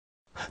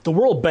The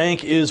World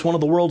Bank is one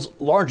of the world's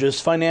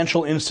largest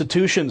financial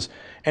institutions,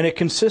 and it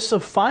consists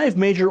of 5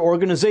 major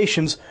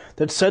organizations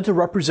that's said to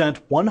represent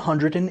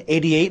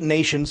 188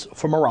 nations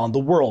from around the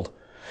world.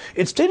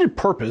 Its stated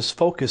purpose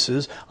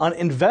focuses on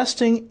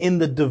investing in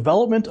the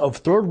development of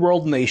third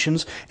world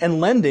nations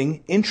and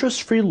lending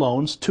interest-free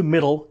loans to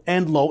middle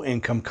and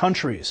low-income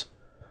countries.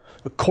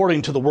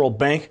 According to the World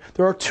Bank,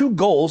 there are 2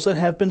 goals that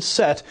have been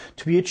set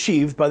to be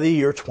achieved by the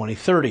year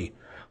 2030.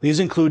 These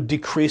include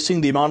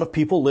decreasing the amount of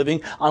people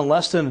living on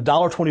less than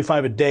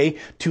 $1.25 a day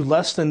to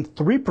less than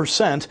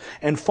 3%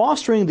 and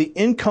fostering the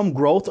income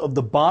growth of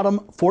the bottom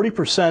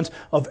 40%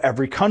 of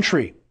every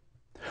country.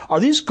 Are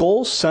these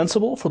goals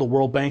sensible for the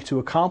World Bank to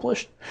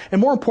accomplish?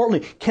 And more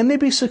importantly, can they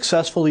be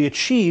successfully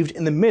achieved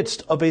in the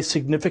midst of a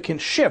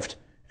significant shift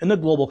in the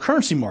global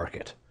currency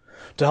market?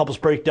 To help us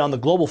break down the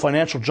global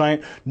financial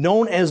giant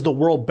known as the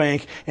World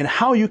Bank and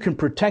how you can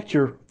protect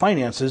your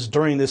finances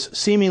during this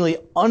seemingly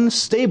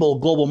unstable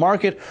global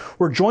market,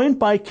 we're joined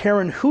by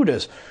Karen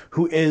Hudes,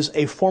 who is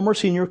a former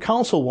senior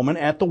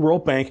councilwoman at the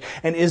World Bank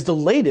and is the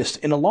latest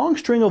in a long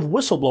string of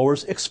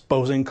whistleblowers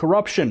exposing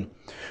corruption.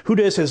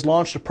 Hudes has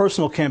launched a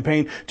personal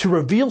campaign to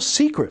reveal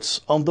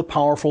secrets of the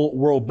powerful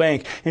World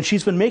Bank, and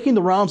she's been making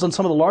the rounds on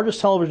some of the largest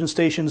television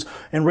stations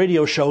and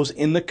radio shows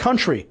in the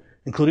country,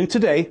 including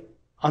today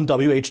on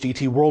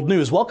WHDT World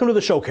News. Welcome to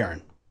the show,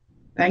 Karen.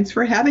 Thanks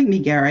for having me,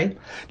 Gary.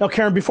 Now,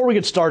 Karen, before we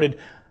get started,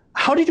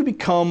 how did you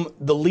become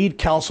the lead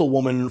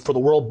councilwoman for the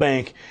World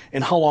Bank,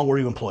 and how long were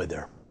you employed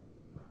there?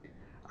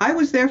 I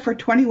was there for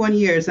 21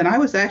 years, and I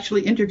was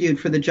actually interviewed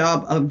for the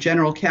job of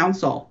general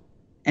counsel.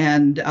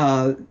 And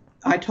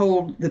I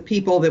told the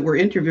people that were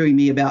interviewing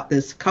me about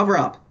this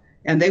cover-up,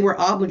 and they were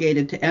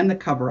obligated to end the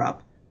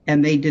cover-up,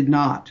 and they did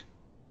not.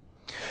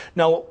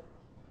 Now,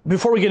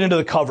 before we get into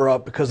the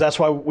cover-up, because that's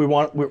why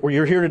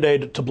you're here today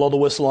to blow the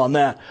whistle on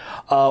that,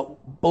 but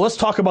let's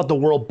talk about the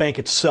World Bank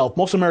itself.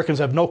 Most Americans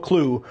have no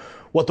clue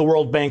what the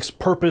World Bank's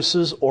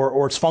purposes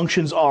or its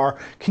functions are.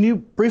 Can you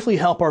briefly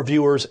help our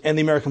viewers and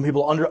the American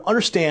people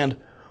understand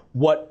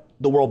what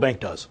the World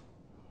Bank does?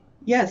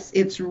 Yes,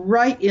 it's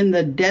right in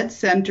the dead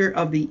center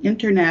of the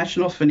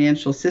international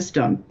financial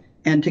system,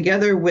 and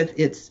together with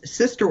its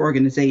sister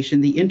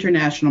organization, the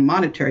International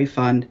Monetary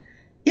Fund,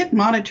 it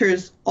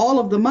monitors all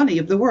of the money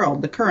of the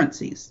world, the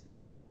currencies.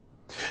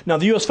 Now,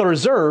 the U.S. Federal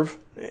Reserve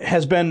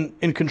has been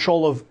in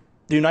control of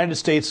the United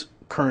States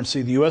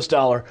currency, the U.S.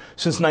 dollar,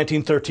 since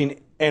 1913,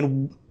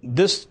 and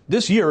this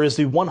year is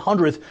the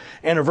 100th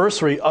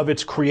anniversary of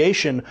its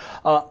creation.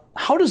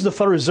 How does the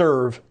Federal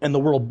Reserve and the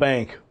World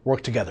Bank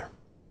work together?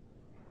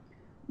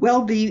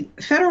 Well, the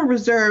Federal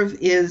Reserve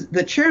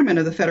the chairman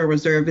of the Federal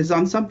Reserve is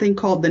on something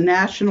called the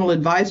National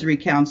Advisory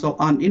Council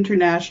on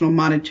International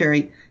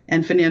Monetary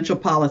and Financial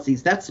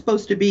Policies. That's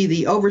supposed to be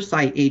the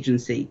oversight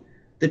agency.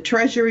 The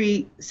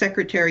Treasury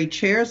Secretary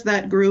chairs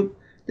that group.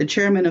 The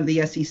chairman of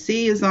the SEC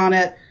is on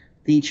it.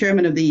 The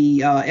chairman of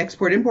the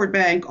Export-Import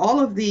Bank, all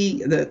of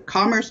the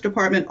Commerce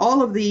Department,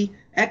 all of the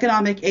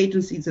economic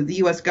agencies of the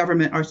U.S.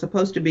 government are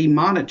supposed to be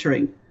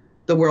monitoring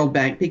the World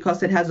Bank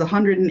because it has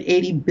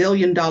 $180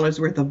 billion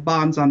worth of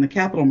bonds on the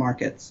capital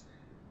markets.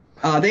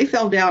 They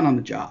fell down on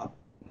the job.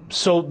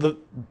 So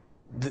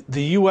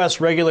the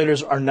U.S.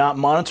 regulators are not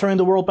monitoring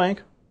the World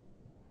Bank?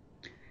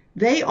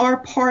 They are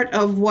part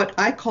of what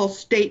I call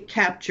state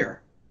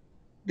capture.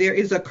 There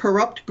is a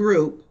corrupt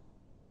group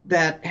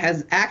that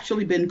has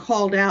actually been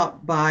called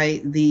out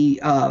by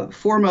the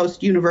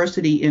foremost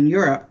university in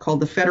Europe called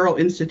the Federal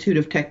Institute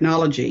of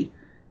Technology,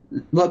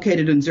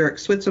 located in Zurich,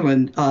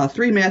 Switzerland.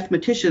 3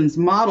 mathematicians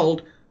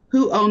modeled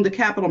who owned the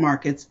capital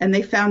markets, and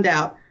they found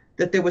out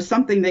that there was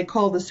something they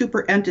call the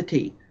super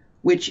entity,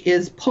 which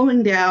is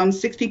pulling down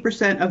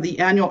 60% of the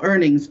annual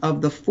earnings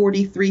of the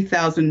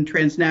 43,000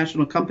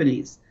 transnational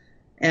companies.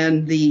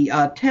 And the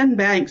 10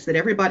 banks that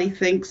everybody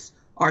thinks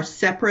are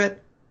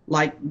separate,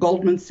 like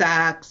Goldman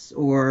Sachs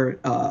or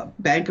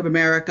Bank of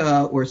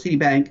America or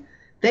Citibank,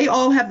 they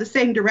all have the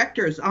same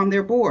directors on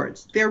their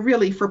boards. They're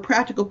really, for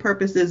practical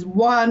purposes,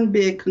 one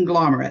big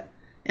conglomerate.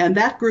 And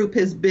that group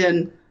has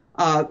been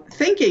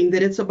thinking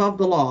that it's above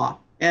the law,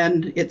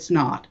 and it's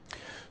not.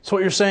 So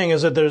what you're saying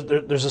is that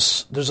there's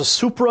a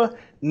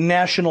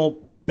supranational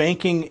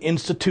banking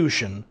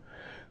institution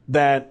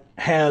that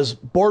has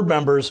board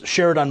members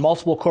shared on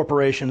multiple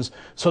corporations,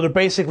 so they're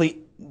basically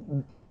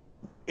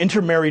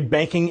intermarried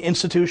banking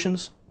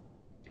institutions?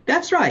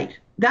 That's right.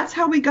 That's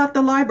how we got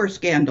the LIBOR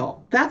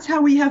scandal. That's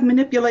how we have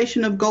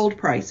manipulation of gold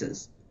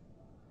prices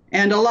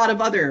and a lot of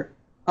other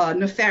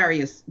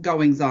nefarious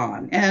goings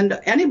on. And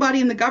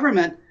anybody in the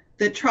government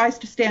that tries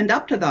to stand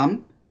up to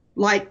them,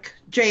 like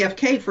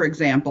JFK, for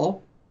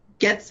example,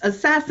 gets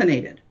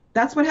assassinated.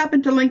 That's what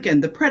happened to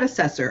Lincoln, the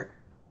predecessor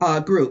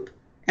group.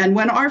 And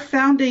when our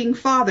founding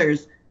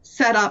fathers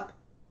set up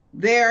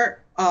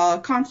their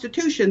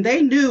Constitution,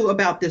 they knew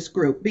about this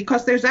group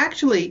because there's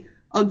actually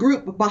a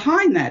group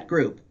behind that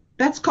group.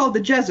 That's called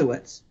the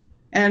Jesuits.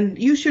 And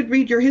you should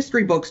read your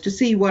history books to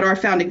see what our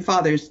founding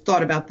fathers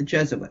thought about the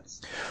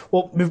Jesuits.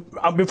 Well,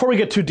 before we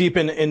get too deep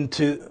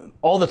into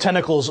all the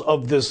tentacles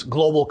of this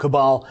global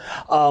cabal,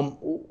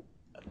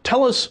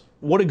 Tell us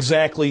what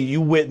exactly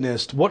you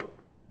witnessed, what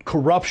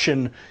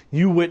corruption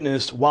you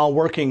witnessed while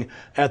working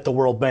at the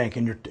World Bank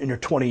in your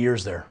 20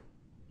 years there.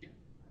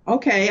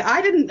 Okay,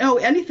 I didn't know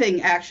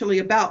anything actually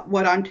about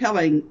what I'm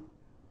telling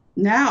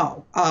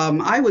now.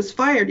 I was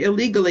fired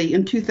illegally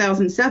in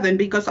 2007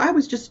 because I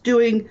was just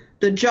doing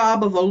the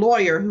job of a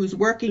lawyer who's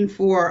working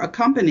for a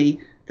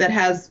company that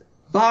has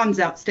bonds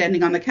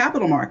outstanding on the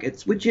capital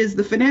markets, which is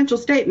the financial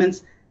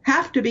statements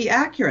have to be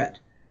accurate,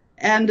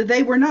 and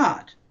they were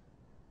not.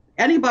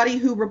 Anybody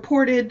who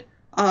reported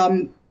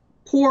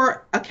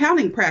poor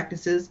accounting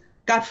practices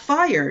got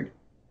fired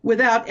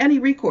without any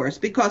recourse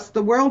because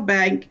the World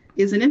Bank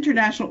is an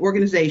international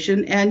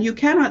organization and you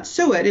cannot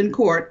sue it in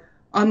court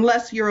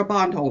unless you're a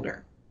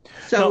bondholder.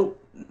 So,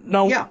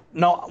 now,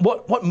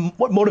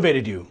 what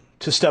motivated you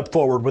to step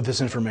forward with this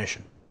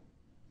information?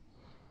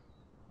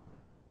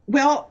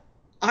 Well,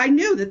 I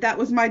knew that that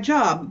was my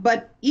job,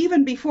 but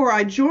even before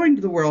I joined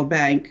the World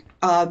Bank,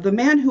 the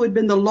man who had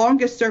been the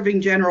longest serving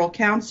general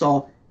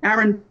counsel,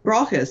 Aaron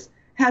Brockus,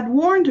 had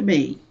warned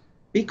me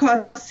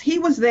because he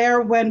was there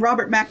when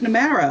Robert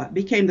McNamara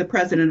became the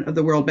president of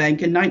the World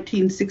Bank in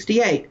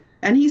 1968.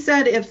 And he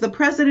said if the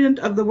president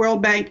of the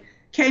World Bank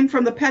came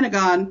from the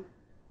Pentagon,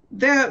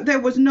 there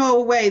was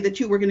no way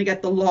that you were going to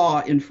get the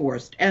law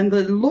enforced. And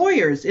the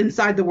lawyers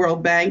inside the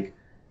World Bank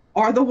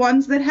are the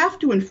ones that have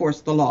to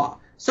enforce the law.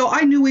 So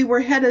I knew we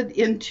were headed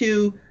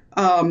into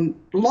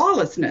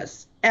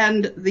lawlessness.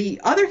 And the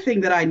other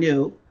thing that I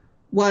knew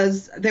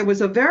was there was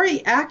a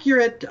very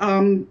accurate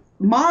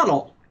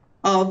model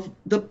of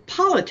the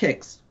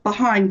politics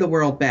behind the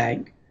World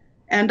Bank.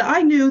 And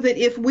I knew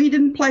that if we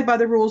didn't play by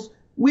the rules,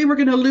 we were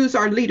going to lose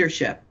our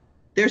leadership.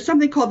 There's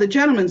something called the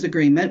Gentleman's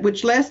Agreement,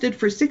 which lasted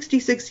for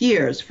 66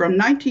 years, from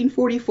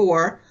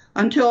 1944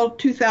 until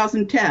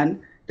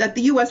 2010, that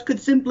the U.S.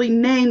 could simply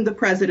name the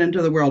president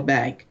of the World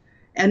Bank.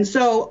 And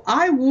so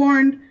I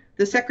warned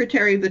the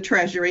Secretary of the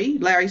Treasury,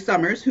 Larry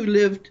Summers, who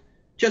lived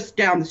just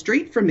down the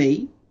street from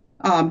me,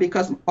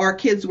 because our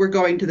kids were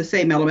going to the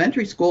same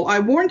elementary school. I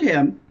warned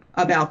him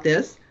about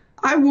this.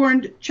 I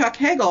warned Chuck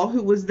Hagel,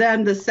 who was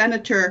then the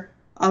senator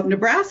of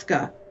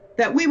Nebraska,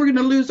 that we were going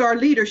to lose our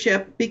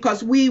leadership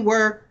because we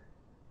were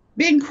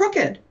being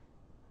crooked.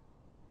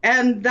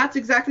 And that's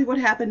exactly what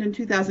happened in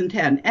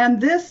 2010.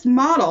 And this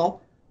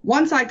model,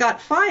 once I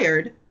got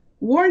fired,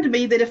 warned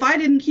me that if I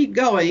didn't keep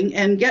going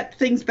and get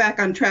things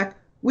back on track,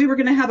 we were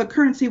going to have a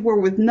currency war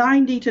with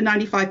 90 to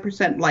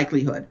 95%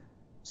 likelihood.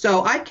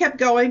 So I kept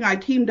going. I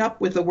teamed up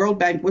with the World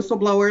Bank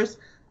whistleblowers.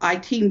 I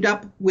teamed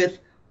up with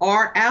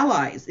our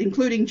allies,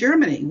 including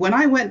Germany. When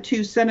I went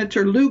to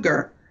Senator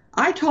Lugar,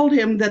 I told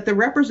him that the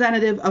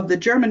representative of the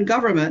German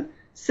government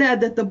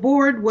said that the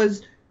board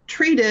was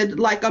treated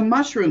like a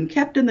mushroom,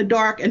 kept in the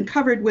dark and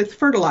covered with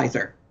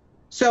fertilizer.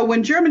 So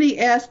when Germany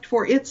asked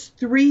for its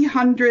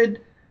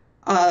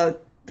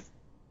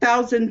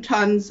 300,000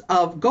 tons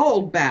of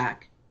gold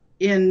back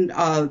in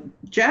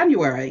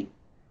January,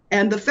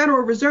 and the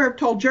Federal Reserve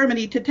told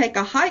Germany to take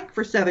a hike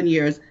for 7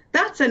 years,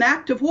 that's an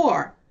act of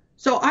war.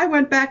 So I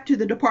went back to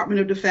the Department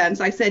of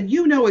Defense. I said,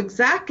 you know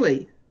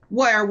exactly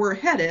where we're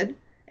headed,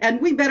 and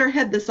we better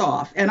head this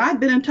off. And I've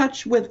been in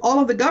touch with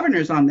all of the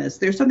governors on this.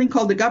 There's something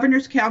called the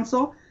Governor's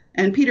Council,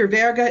 and Peter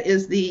Verga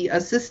is the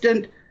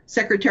Assistant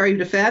Secretary of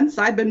Defense.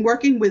 I've been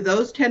working with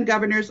those 10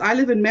 governors. I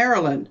live in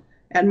Maryland,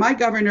 and my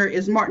governor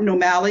is Martin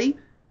O'Malley.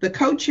 The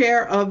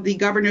co-chair of the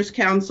Governor's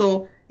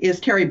Council is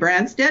Terry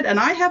Branstad, and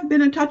I have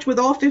been in touch with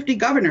all 50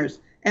 governors,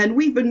 and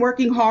we've been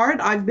working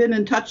hard. I've been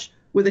in touch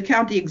with the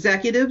county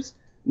executives.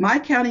 My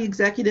county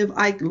executive,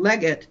 Ike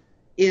Leggett,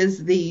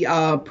 is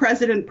the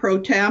president pro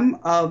tem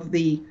of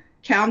the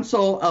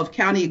Council of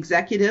County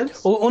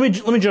Executives. Well, let me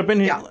jump in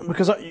here,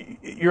 because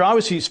you're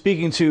obviously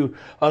speaking to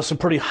some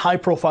pretty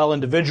high-profile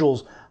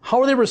individuals.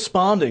 How are they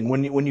responding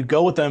when you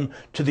go with them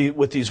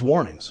with these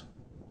warnings?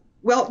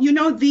 Well, you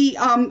know, the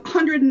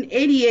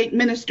 188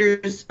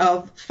 ministers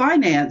of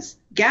finance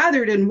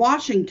gathered in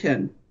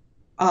Washington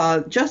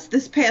just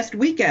this past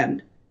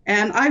weekend,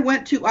 and I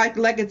went to Ike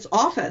Leggett's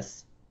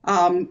office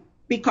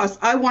because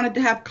I wanted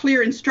to have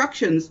clear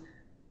instructions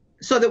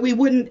so that we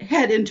wouldn't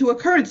head into a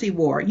currency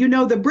war. You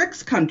know, the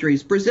BRICS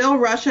countries, Brazil,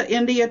 Russia,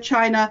 India,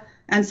 China,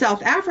 and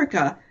South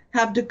Africa,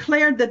 have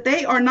declared that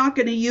they are not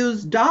going to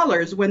use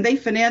dollars when they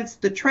finance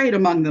the trade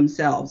among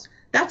themselves.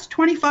 That's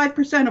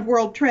 25% of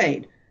world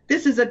trade.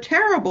 This is a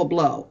terrible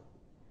blow.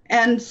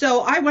 And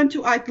so I went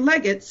to Ike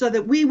Leggett so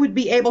that we would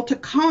be able to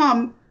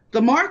calm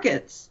the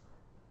markets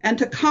and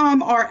to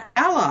calm our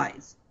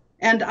allies.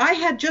 And I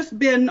had just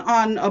been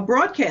on a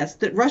broadcast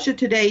that Russia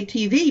Today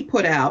TV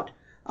put out,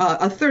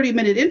 a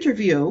 30-minute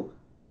interview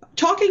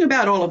talking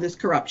about all of this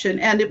corruption.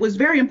 And it was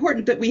very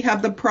important that we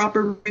have the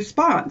proper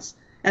response.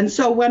 And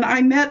so when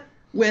I met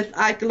with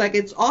Ike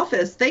Leggett's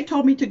office, they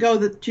told me to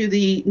go to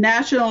the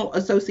National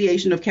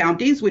Association of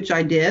Counties, which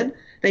I did.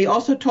 They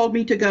also told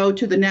me to go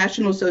to the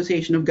National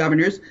Association of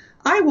Governors.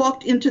 I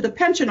walked into the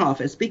pension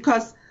office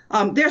because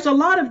there's a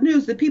lot of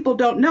news that people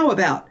don't know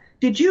about.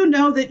 Did you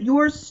know that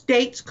your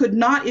states could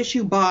not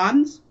issue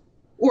bonds,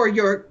 or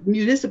your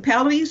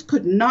municipalities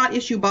could not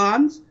issue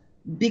bonds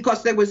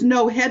because there was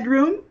no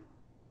headroom.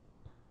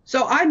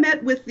 So I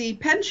met with the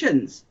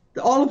pensions,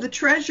 all of the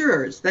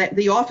treasurers,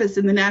 the office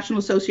in the National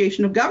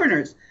Association of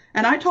Governors,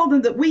 and I told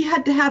them that we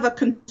had to have a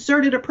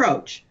concerted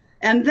approach.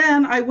 And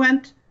then I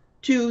went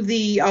to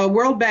the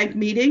World Bank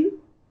meeting,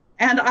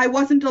 and I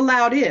wasn't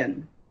allowed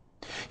in.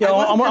 Yeah,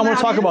 I want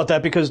to talk about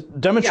that because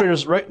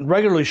demonstrators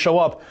regularly show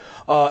up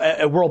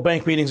at World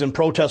Bank meetings and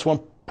protest.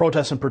 One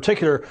protest in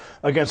particular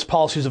against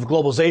policies of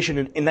globalization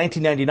in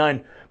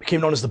 1999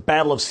 became known as the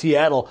Battle of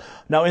Seattle.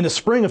 Now, in the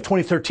spring of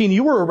 2013,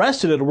 you were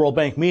arrested at a World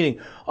Bank meeting.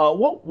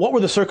 What were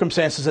the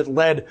circumstances that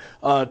led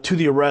to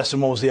the arrest,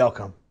 and what was the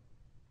outcome?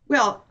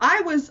 Well,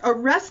 I was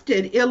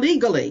arrested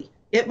illegally.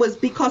 It was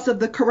because of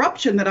the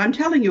corruption that I'm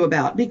telling you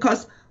about,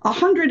 because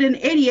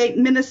 188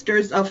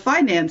 ministers of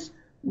finance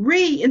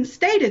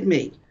reinstated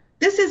me.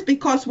 This is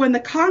because when the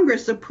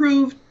Congress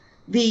approved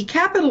the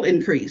capital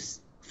increase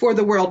for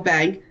the World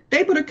Bank,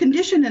 they put a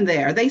condition in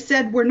there. They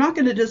said, we're not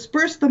going to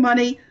disperse the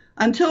money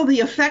until the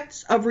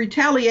effects of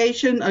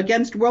retaliation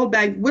against World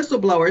Bank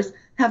whistleblowers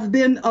have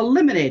been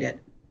eliminated.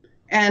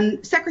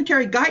 And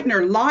Secretary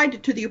Geithner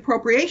lied to the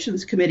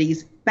appropriations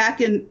committees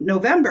back in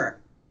November.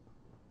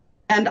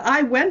 And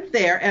I went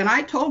there and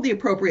I told the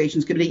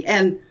appropriations committee,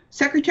 and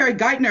Secretary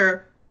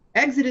Geithner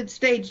exited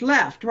stage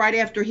left right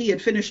after he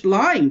had finished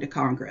lying to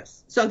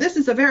Congress. So this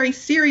is a very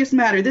serious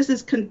matter. This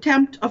is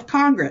contempt of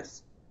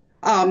Congress.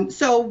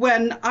 So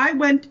when I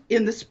went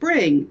in the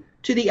spring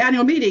to the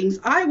annual meetings,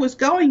 I was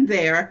going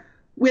there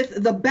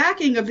with the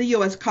backing of the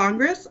U.S.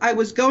 Congress. I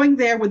was going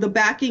there with the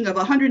backing of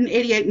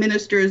 188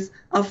 ministers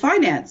of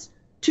finance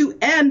to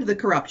end the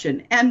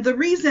corruption. And the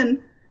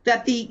reason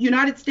that the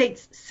United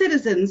States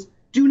citizens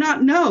do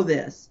not know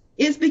this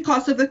is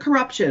because of the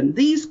corruption.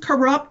 These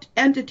corrupt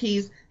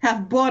entities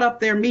have bought up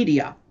their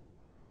media.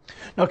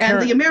 Now, Karen,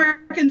 and the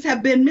Americans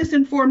have been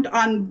misinformed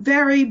on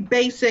very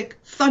basic,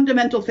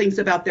 fundamental things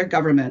about their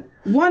government.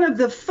 One of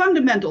the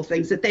fundamental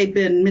things that they've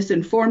been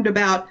misinformed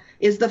about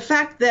is the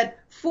fact that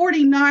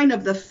 49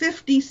 of the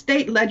 50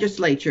 state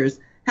legislatures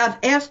have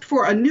asked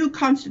for a new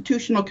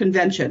constitutional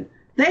convention.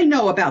 They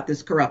know about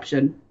this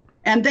corruption,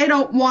 and they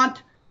don't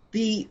want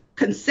the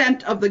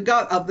consent of the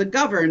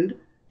governed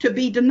to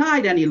be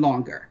denied any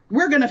longer.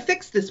 We're going to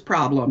fix this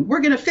problem. We're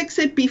going to fix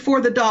it before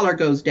the dollar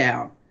goes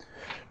down.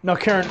 Now,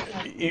 Karen,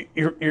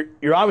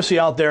 you're obviously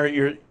out there.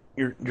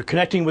 You're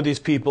connecting with these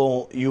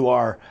people. You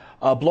are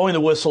blowing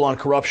the whistle on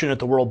corruption at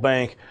the World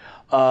Bank.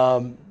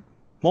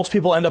 Most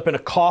people end up in a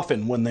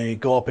coffin when they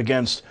go up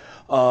against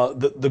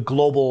the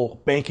global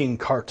banking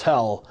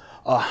cartel.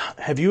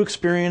 Have you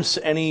experienced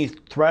any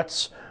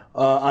threats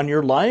on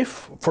your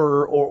life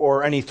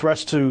or any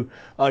threats to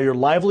your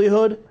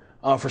livelihood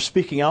for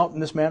speaking out in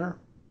this manner?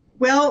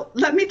 Well,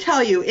 let me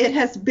tell you, it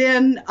has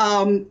been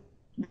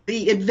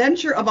the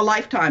adventure of a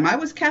lifetime. I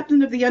was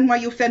captain of the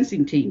NYU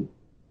fencing team,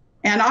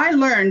 and I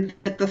learned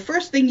that the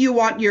first thing you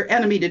want your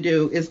enemy to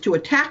do is to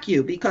attack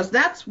you, because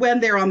that's when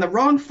they're on the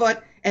wrong foot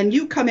and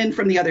you come in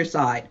from the other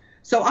side.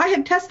 So I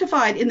had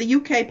testified in the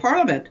UK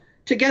Parliament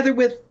together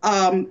with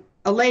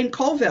Elaine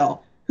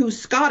Colville, who's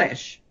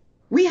Scottish.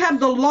 We have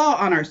the law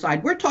on our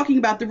side. We're talking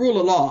about the rule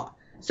of law.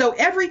 So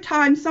every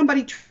time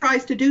somebody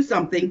tries to do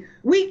something,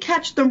 we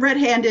catch them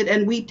red-handed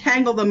and we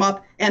tangle them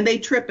up and they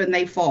trip and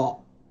they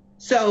fall.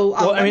 So,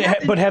 well, I mean,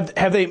 but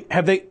have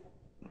they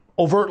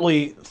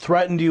overtly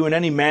threatened you in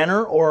any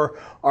manner, or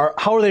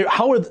how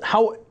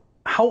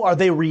are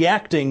they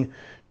reacting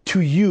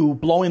to you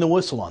blowing the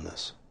whistle on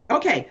this?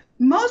 Okay,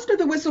 most of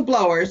the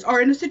whistleblowers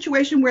are in a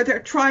situation where they're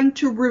trying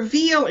to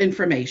reveal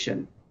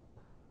information.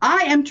 I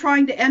am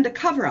trying to end a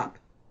cover-up.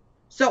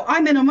 So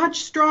I'm in a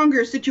much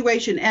stronger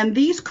situation, and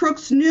these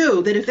crooks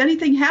knew that if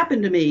anything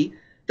happened to me,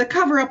 the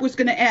cover-up was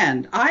going to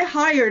end. I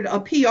hired a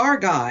PR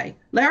guy,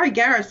 Larry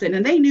Garrison,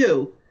 and they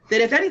knew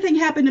that if anything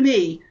happened to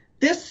me,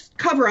 this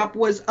cover-up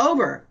was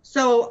over.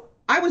 So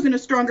I was in a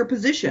stronger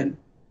position.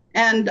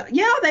 And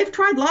yeah, they've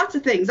tried lots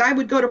of things. I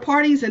would go to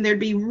parties and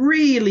there'd be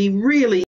really, really